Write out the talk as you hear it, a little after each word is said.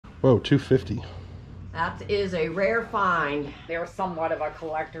Whoa, 250. That is a rare find. They're somewhat of a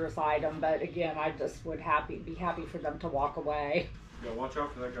collector's item, but again, I just would be happy for them to walk away. Yeah, watch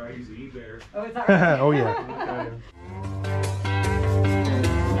out for that guy. He's an e-bear. Oh, is that right? Oh yeah.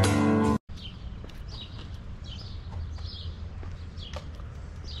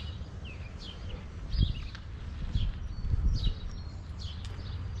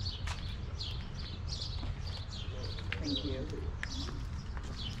 Thank you.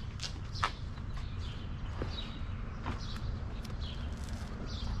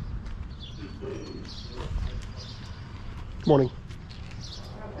 Good morning.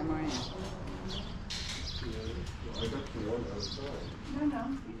 Good morning. No, you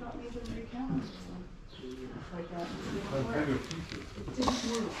don't need to recount. Like that. Oh,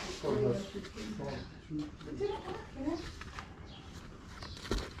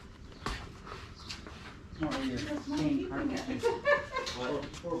 your game cartridges.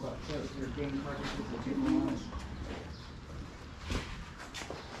 $4. Your game cartridges are $2.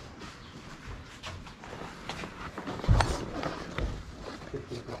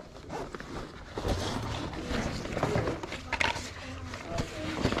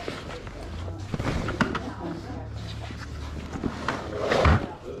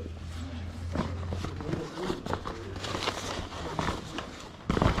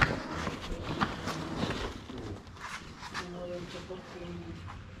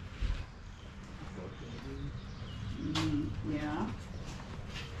 Yeah.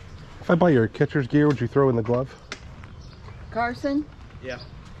 If I buy your catcher's gear, would you throw in the glove? Carson? Yeah.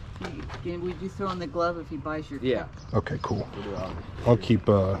 Would you throw in the glove if he buys your Yeah. Okay, cool. I'll keep,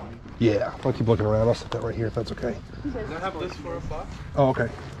 yeah, I'll keep looking around. I'll set that right here if that's okay. Can I have this for $1? Oh, okay.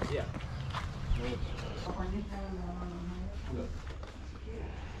 Yeah.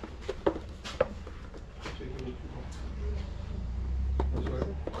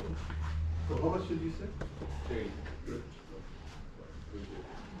 How much did you say?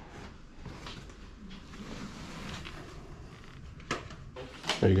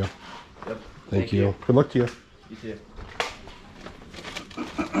 There you go. Yep. Thank you. Good luck to you. You too.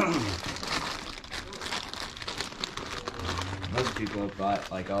 Most people have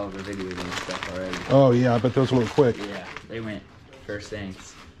bought like all of the video game stuff already. Oh yeah, I bet those went quick. Yeah, they went first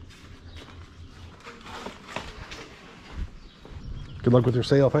things. Good luck with your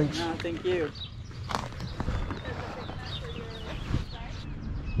sale, thanks. No, thank you.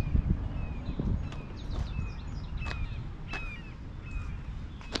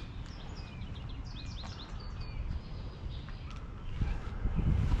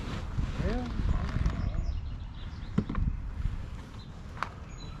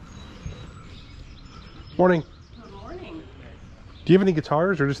 Morning. Good morning. Do you have any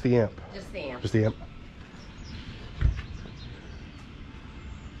guitars or just the amp? Just the amp. Just the amp.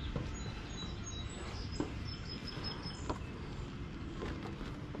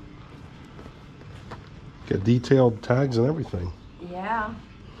 Got detailed tags and everything. Yeah.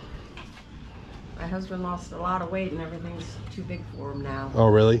 My husband lost a lot of weight and everything's too big for him now. Oh,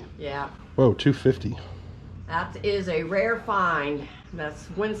 really? Yeah. Whoa, 250. That is a rare find. That's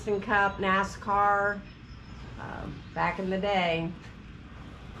Winston Cup, NASCAR, back in the day.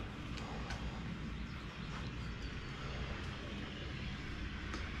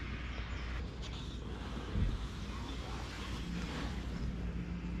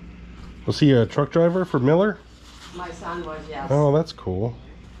 Was he a truck driver for Miller? My son was, yes. Oh, that's cool.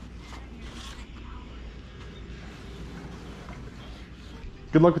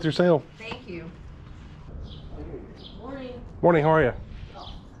 Good luck with your sale. Thank you. Morning. Morning, how are you?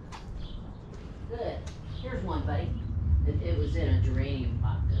 Oh. Good. Here's one, buddy. It was in a geranium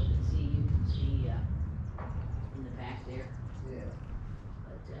pot, though. But see, you can see in the back there. Yeah.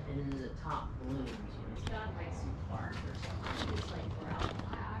 But and in the top balloons, you know, it's got like some bark or something. It's like for out.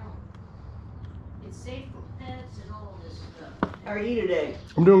 I don't. It's safe for pets and all this stuff. How are you today?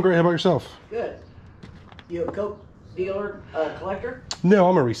 I'm doing great. How about yourself? Good. You a Coke dealer, collector? No,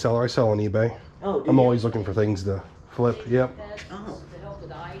 I'm a reseller. I sell on eBay. Oh, do I'm you? always looking for things to flip. Safe Yep. for pets, Oh. to help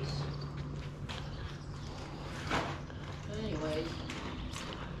with ice. But anyways.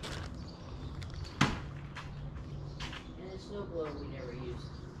 And it's no blower we never used.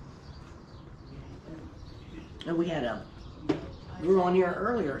 And we had a girl on here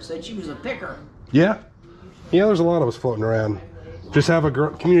earlier said she was a picker. Yeah. Yeah, there's a lot of us floating around. Just have a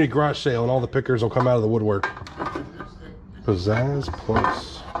community garage sale and all the pickers will come out of the woodwork. Pizzazz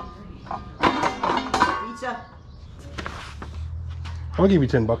Plus. Pizza? I'll give you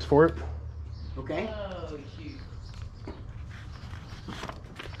 $10 for it. Okay. Oh, shoot.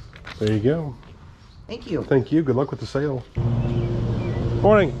 There you go. Thank you. Thank you. Good luck with the sale.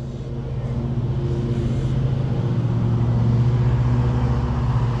 Morning.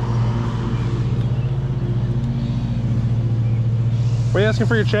 asking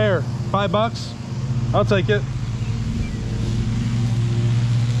for your chair? $5? I'll take it.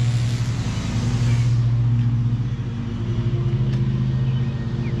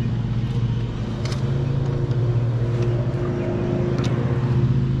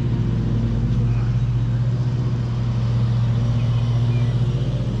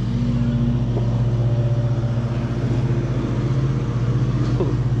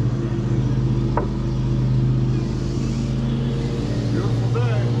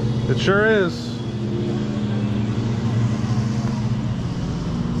 It sure is.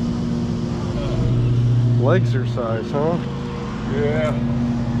 Leg exercise, huh? Yeah.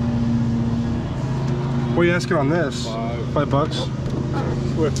 What are you asking on this? $5.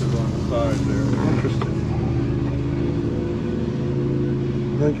 Switches on the side there. Interesting.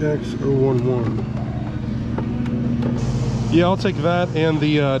 Like X011. Yeah, I'll take that and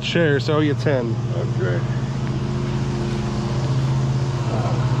the chair, so I'll get 10. Okay.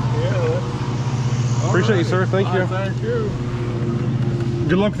 Appreciate you, sir. Thank you. Thank you.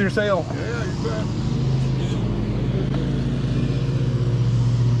 Good luck with your sale. Yeah, you bet.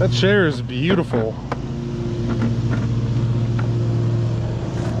 That chair is beautiful.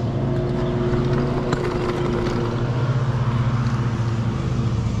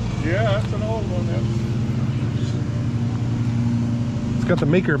 Yeah, that's an old one. It's got the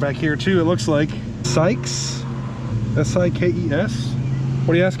maker back here too, it looks like. Sykes? S-I-K-E-S?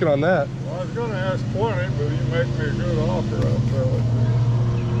 What are you asking on that? Well, I was going to ask 20, but you make me a good offer. I'll sell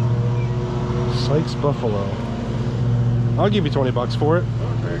it. Sykes Buffalo. I'll give you 20 bucks for it.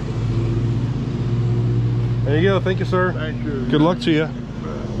 Okay. There you go. Thank you, sir. Thank you. Good luck to you.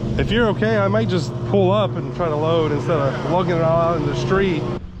 If you're okay, I might just pull up and try to load instead of lugging it all out in the street.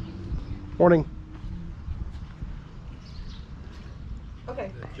 Morning.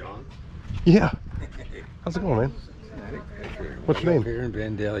 Okay. John? Yeah. How's it going, man? What's your name? Here in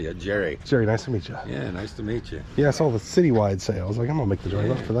Vandalia, Jerry. Jerry, nice to meet you. Yeah, nice to meet you. Yeah, I saw the citywide sales. Like, I'm gonna make the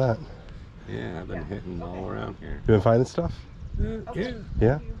drive up for that. Yeah, I've been hitting all around here. You been finding stuff? Yeah.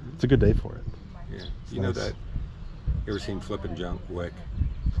 Yeah? It's a good day for it. Yeah. You know Nice. that? You ever seen Flippin' Junk Wick?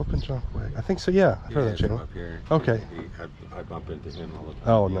 Flippin' Junk Wig. I think so, yeah. I've heard of that he's from channel. up here. Okay. I bump into him all the time.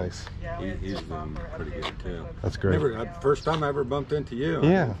 Oh, nice. He's doing pretty good too. That's great. First time I ever bumped into you. I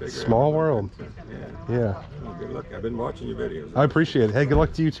Yeah, didn't figure small I'd bump world. into- Yeah. Well, good luck. I've been watching your videos. I appreciate it. Hey, good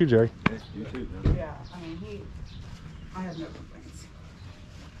luck to you too, Jerry. Yes, you too. Yeah, I mean, I have no complaints.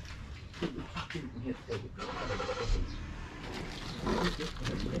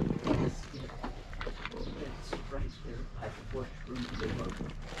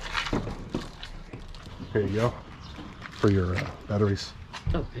 Here you go. For your batteries.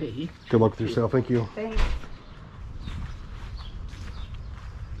 Okay. Good luck with your sale. Thank you. Thanks.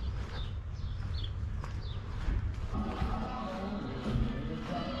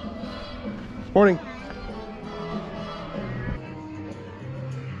 Morning.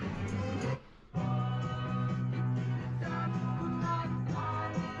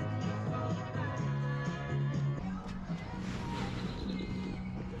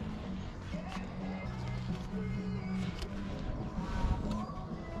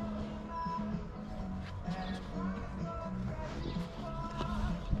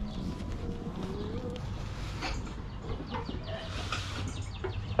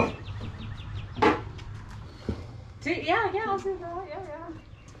 Yeah, I'll do that. Yeah.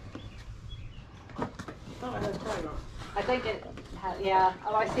 I think it, yeah.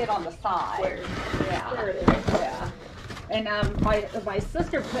 Oh, I see it on the side. Yeah. There it is. Yeah. And my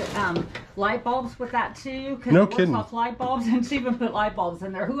sister put light bulbs with that too, because No it works kidding. off light bulbs, and she even put light bulbs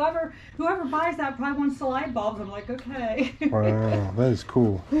in there. Whoever buys that probably wants the light bulbs. I'm like, okay. Wow, that is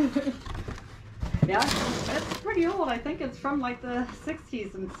cool. Yeah, it's pretty old. I think it's from like the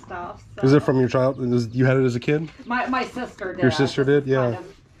 60s and stuff. So. Is it from your child? You had it as a kid? My sister did. Your sister did? Yeah.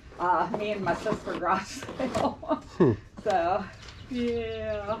 Kind of, me and my sister garage sale. So,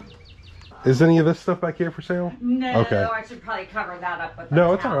 yeah. Is any of this stuff back here for sale? No, Okay. I should probably cover that up with the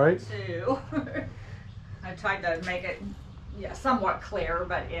No, it's all towel, right. too. I tried to make it, somewhat clear,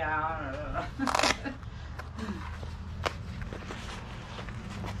 but yeah.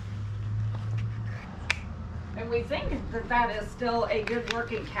 And we think that is still a good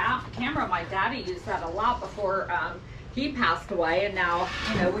working camera. My daddy used that a lot before he passed away, and now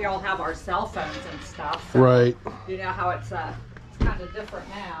we all have our cell phones and stuff. So Right. you know how it's kind of different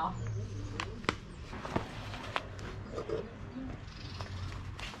now.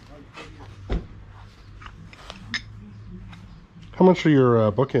 How much are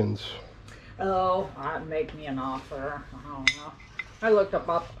your bookends? Oh, make me an offer. I don't know. I looked them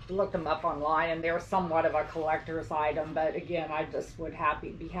up online, and they're somewhat of a collector's item. But again, I just would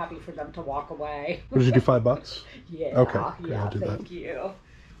be happy for them to walk away. What did you do, $5? Yeah. Okay. Yeah. I'll do Thank that. you.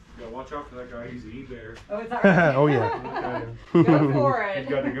 Yeah, watch out for that guy. He's eBay. Oh, is that right? Oh yeah. Go for it. He's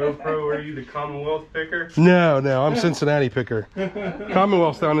got the GoPro. Are you the Commonwealth picker? No, I'm Cincinnati picker.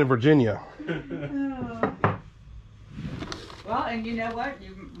 Commonwealth's down in Virginia. Well, and you know what?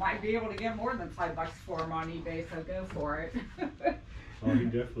 You might be able to get more than $5 for them on eBay, so go for it. Oh, he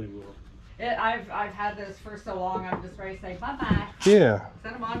definitely will. I've had this for so long, I'm just ready to say bye-bye. Yeah.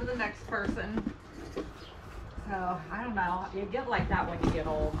 Send them on to the next person. So, I don't know. You get like that when you get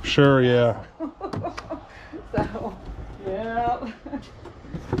old. Sure, yeah. So, yeah.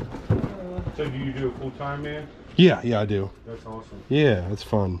 So do you do it full time, man? Yeah, I do. That's awesome. Yeah, it's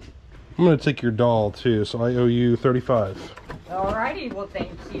fun. I'm gonna take your doll too, so I owe you $35. Alrighty, well,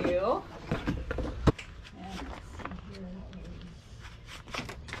 thank you.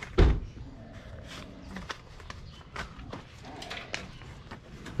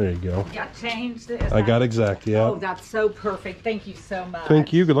 There you go. You got changed? I got exact, yeah. Oh, that's so perfect. Thank you so much.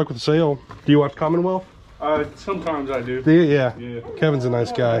 Thank you. Good luck with the sale. Do you watch Commonwealth? Sometimes I do. Do you? Yeah. Yeah. Kevin's a nice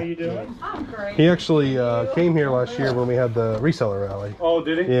How guy. you doing? I'm great. He actually came here last year when we had the reseller rally. Oh,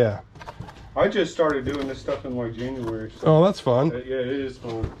 did he? Yeah. I just started doing this stuff in like January. So, Oh, that's fun. yeah, it is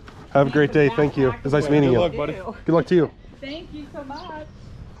fun. Have a great day. Thank you. It was nice meeting you. Good luck, buddy. Good luck to you. Thank you so much.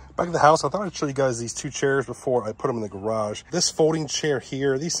 Back at the house, I thought I'd show you guys these two chairs before I put them in the garage. This folding chair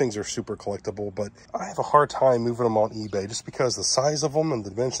here, these things are super collectible, but I have a hard time moving them on eBay just because the size of them and the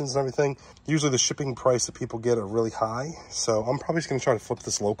dimensions and everything. Usually the shipping price that people get are really high. So I'm probably just gonna try to flip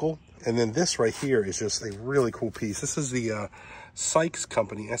this local. And then this right here is just a really cool piece. This is the Sykes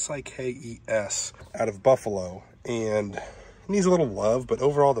Company, S-I-K-E-S, out of Buffalo. And it needs a little love, but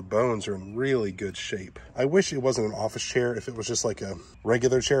overall the bones are in really good shape. I wish it wasn't an office chair. If it was just like a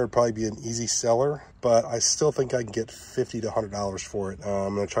regular chair, it'd probably be an easy seller, but I still think I can get $50 to $100 for it.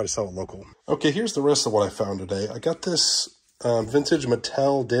 I'm gonna try to sell it local. Okay, here's the rest of what I found today. I got this vintage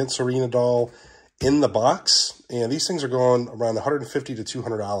Mattel Dancerina doll in the box, and these things are going around $150 to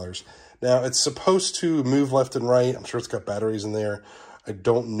 $200. Now, it's supposed to move left and right. I'm sure it's got batteries in there. I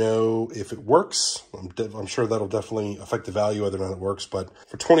don't know if it works. I'm sure that'll definitely affect the value whether or not it works, but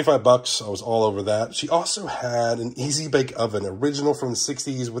for 25 bucks, I was all over that. She also had an Easy Bake Oven, original from the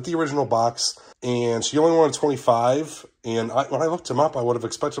 60s with the original box, and she only wanted 25. And when I looked them up, I would have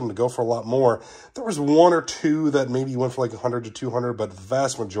expected them to go for a lot more. There was one or two that maybe went for like 100 to 200, but the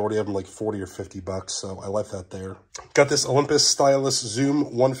vast majority of them like 40 or 50 bucks. So I left that there. Got this Olympus Stylus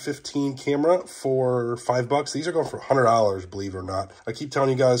Zoom 115 camera for $5. These are going for $100, believe it or not. I keep telling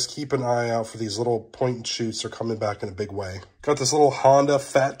you guys, keep an eye out for these little point and shoots. They're coming back in a big way. Got this little Honda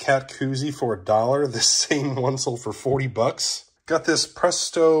Fat Cat koozie for $1. This same one sold for 40 bucks. Got this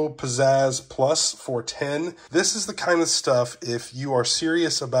Presto Pizzazz Plus for 10. This is the kind of stuff, if you are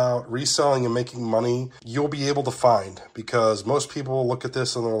serious about reselling and making money, you'll be able to find, because most people look at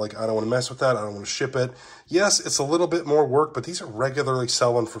this and they're like, I don't want to mess with that. I don't want to ship it. Yes, it's a little bit more work, but these are regularly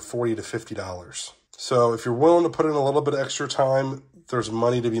selling for $40 to $50. So if you're willing to put in a little bit of extra time, there's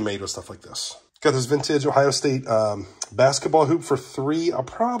money to be made with stuff like this. Got this vintage Ohio State basketball hoop for $3. I'll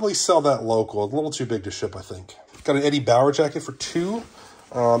probably sell that local. A little too big to ship, I think. Got an Eddie Bauer jacket for $2.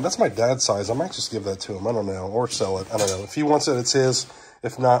 That's my dad's size. I might just give that to him. I don't know. Or sell it. I don't know. If he wants it, it's his.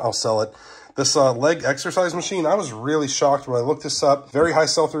 If not, I'll sell it. This leg exercise machine, I was really shocked when I looked this up. Very high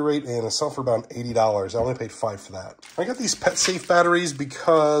sell-through rate, and it sold for about $80. I only paid $5 for that. I got these PetSafe batteries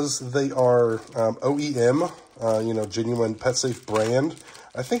because they are OEM, genuine PetSafe brand.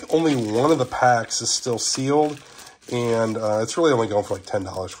 I think only one of the packs is still sealed. And it's really only going for like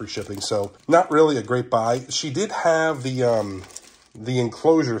 $10 free shipping, so not really a great buy. She did have the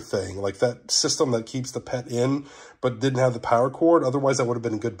enclosure thing, like that system that keeps the pet in, but didn't have the power cord. Otherwise, that would have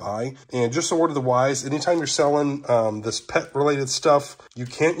been a good buy. And just a word of the wise, anytime you're selling this pet-related stuff, you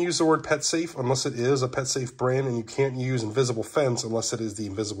can't use the word PetSafe unless it is a PetSafe brand, and you can't use Invisible Fence unless it is the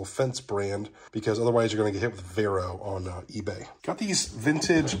Invisible Fence brand, because otherwise you're going to get hit with Vero on eBay. Got these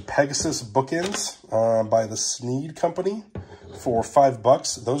vintage Pegasus bookends by the Sneed Company for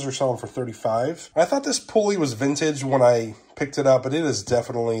 $5. Those are selling for $35. I thought this pulley was vintage when I picked it up, but it is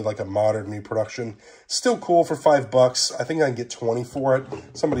definitely like a modern reproduction. Still cool for $5. I think I can get 20 for it.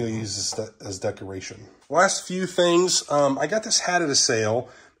 Somebody will use this as decoration. Last few things. I got this hat at a sale,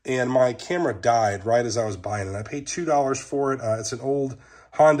 and my camera died right as I was buying it. I paid $2 for it. It's an old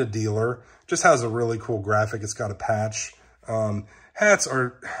Honda dealer. Just has a really cool graphic. It's got a patch. Hats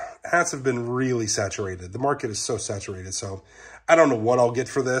have been really saturated. The market is so saturated, so I don't know what I'll get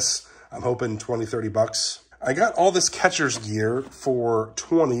for this. I'm hoping 20, 30 bucks. I got all this catcher's gear for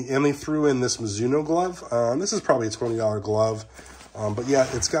 $20, and they threw in this Mizuno glove. This is probably a $20 glove. But yeah,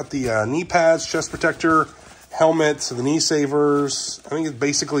 it's got the knee pads, chest protector, helmet, the knee savers. I think it's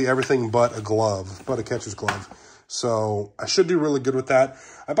basically everything but a glove, but a catcher's glove. So I should do really good with that.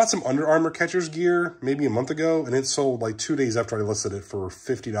 I bought some Under Armour catcher's gear maybe a month ago, and it sold like 2 days after I listed it for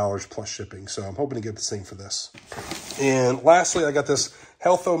 $50 plus shipping. So I'm hoping to get the same for this. And lastly, I got this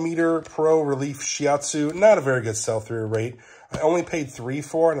Health-O-Meter Pro Relief Shiatsu. Not a very good sell-through rate. I only paid $3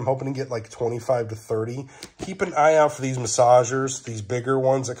 for it, and I'm hoping to get like 25 to 30. Keep an eye out for these massagers, these bigger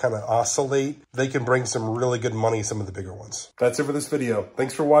ones that kind of oscillate. They can bring some really good money, some of the bigger ones. That's it for this video.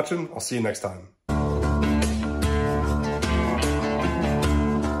 Thanks for watching. I'll see you next time.